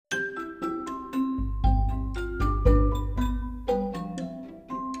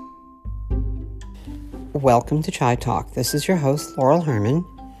Welcome to Chai Talk. This is your host, Laurel Herman.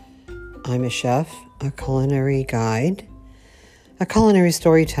 I'm a chef, a culinary guide, a culinary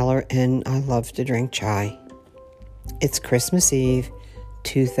storyteller, and I love to drink chai. It's Christmas Eve,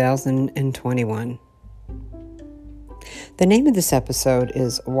 2021. The name of this episode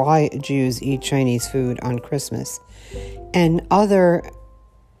is Why Jews Eat Chinese Food on Christmas and Other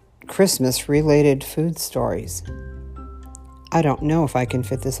Christmas-Related Food Stories. I don't know if I can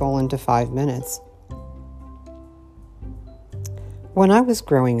fit this all into 5 minutes. When I was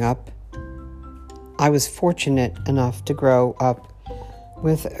growing up, I was fortunate enough to grow up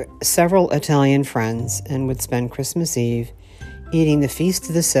with several Italian friends and would spend Christmas Eve eating the Feast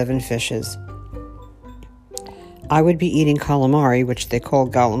of the Seven Fishes. I would be eating calamari, which they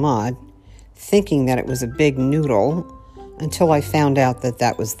called galamad, thinking that it was a big noodle until I found out that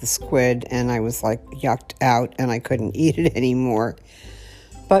that was the squid, and I was yucked out and I couldn't eat it anymore.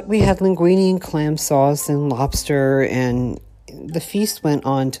 But we had linguine and clam sauce and lobster, and the feast went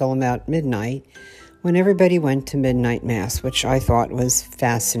on till about midnight when everybody went to midnight mass, which I thought was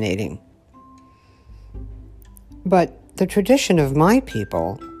fascinating. But the tradition of my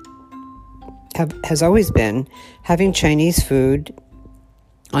people has always been having Chinese food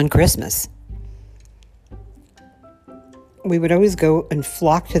on Christmas. We would always go and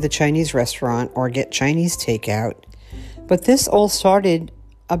flock to the Chinese restaurant or get Chinese takeout. But this all started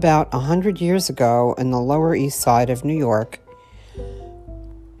about 100 years ago in the Lower East Side of New York,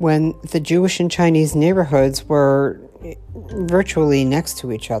 when the Jewish and Chinese neighborhoods were virtually next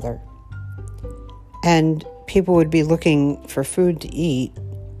to each other. And people would be looking for food to eat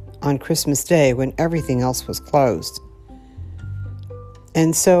on Christmas Day when everything else was closed.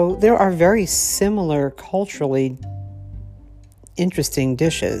 And so there are very similar culturally interesting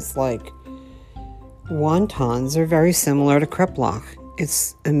dishes, like wontons are very similar to kreplach.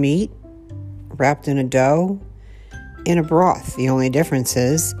 It's a meat wrapped in a dough in a broth. The only difference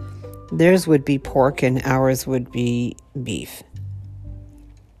is theirs would be pork and ours would be beef.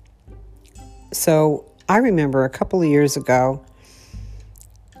 So I remember a couple of years ago,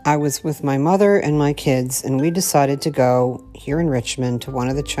 I was with my mother and my kids, and we decided to go here in Richmond to one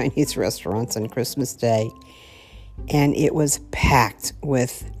of the Chinese restaurants on Christmas Day. And it was packed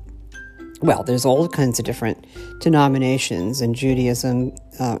with, there's all kinds of different denominations in Judaism.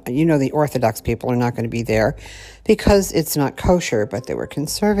 The Orthodox people are not going to be there because it's not kosher, but there were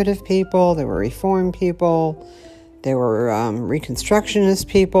conservative people, there were Reform people, there were Reconstructionist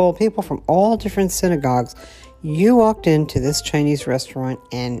people, people from all different synagogues. You walked into this Chinese restaurant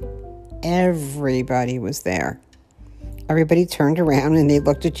and everybody was there. Everybody turned around and they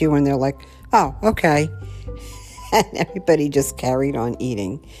looked at you and they're like, oh, okay. And everybody just carried on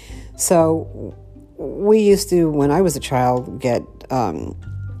eating. So we used to, when I was a child, get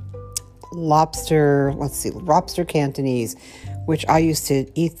lobster Cantonese, which I used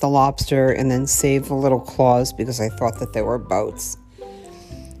to eat the lobster and then save the little claws because I thought that they were boats.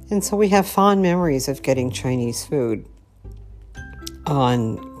 And so we have fond memories of getting Chinese food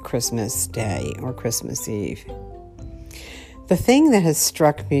on Christmas Day or Christmas Eve. The thing that has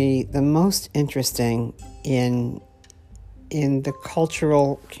struck me the most interesting in the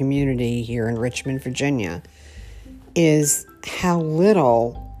cultural community here in Richmond, Virginia, is how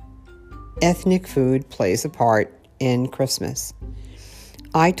little ethnic food plays a part in Christmas.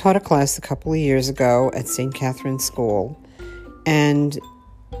 I taught a class a couple of years ago at St. Catherine's School, and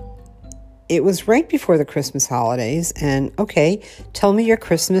it was right before the Christmas holidays, and okay, tell me your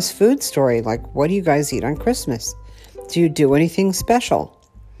Christmas food story. What do you guys eat on Christmas? Do you do anything special?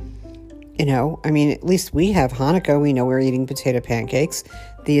 At least we have Hanukkah. We know we're eating potato pancakes.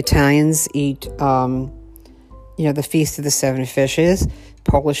 The Italians eat, the Feast of the Seven Fishes.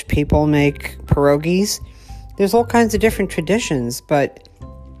 Polish people make pierogies. There's all kinds of different traditions, but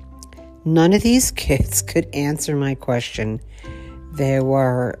none of these kids could answer my question. They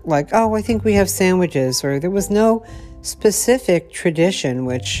were like, oh, I think we have sandwiches, or there was no specific tradition,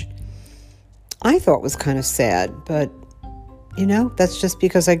 which I thought was kind of sad, but that's just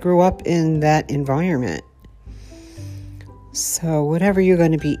because I grew up in that environment. So whatever you're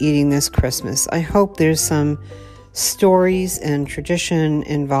going to be eating this Christmas, I hope there's some stories and tradition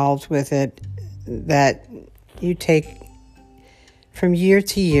involved with it that you take from year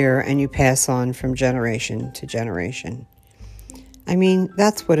to year and you pass on from generation to generation.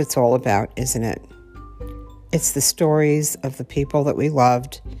 That's what it's all about, isn't it? It's the stories of the people that we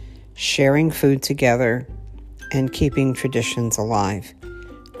loved, sharing food together, and keeping traditions alive.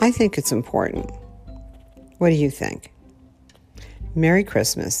 I think it's important. What do you think? Merry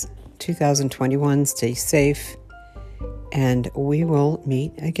Christmas, 2021. Stay safe, and we will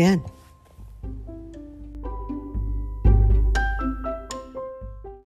meet again.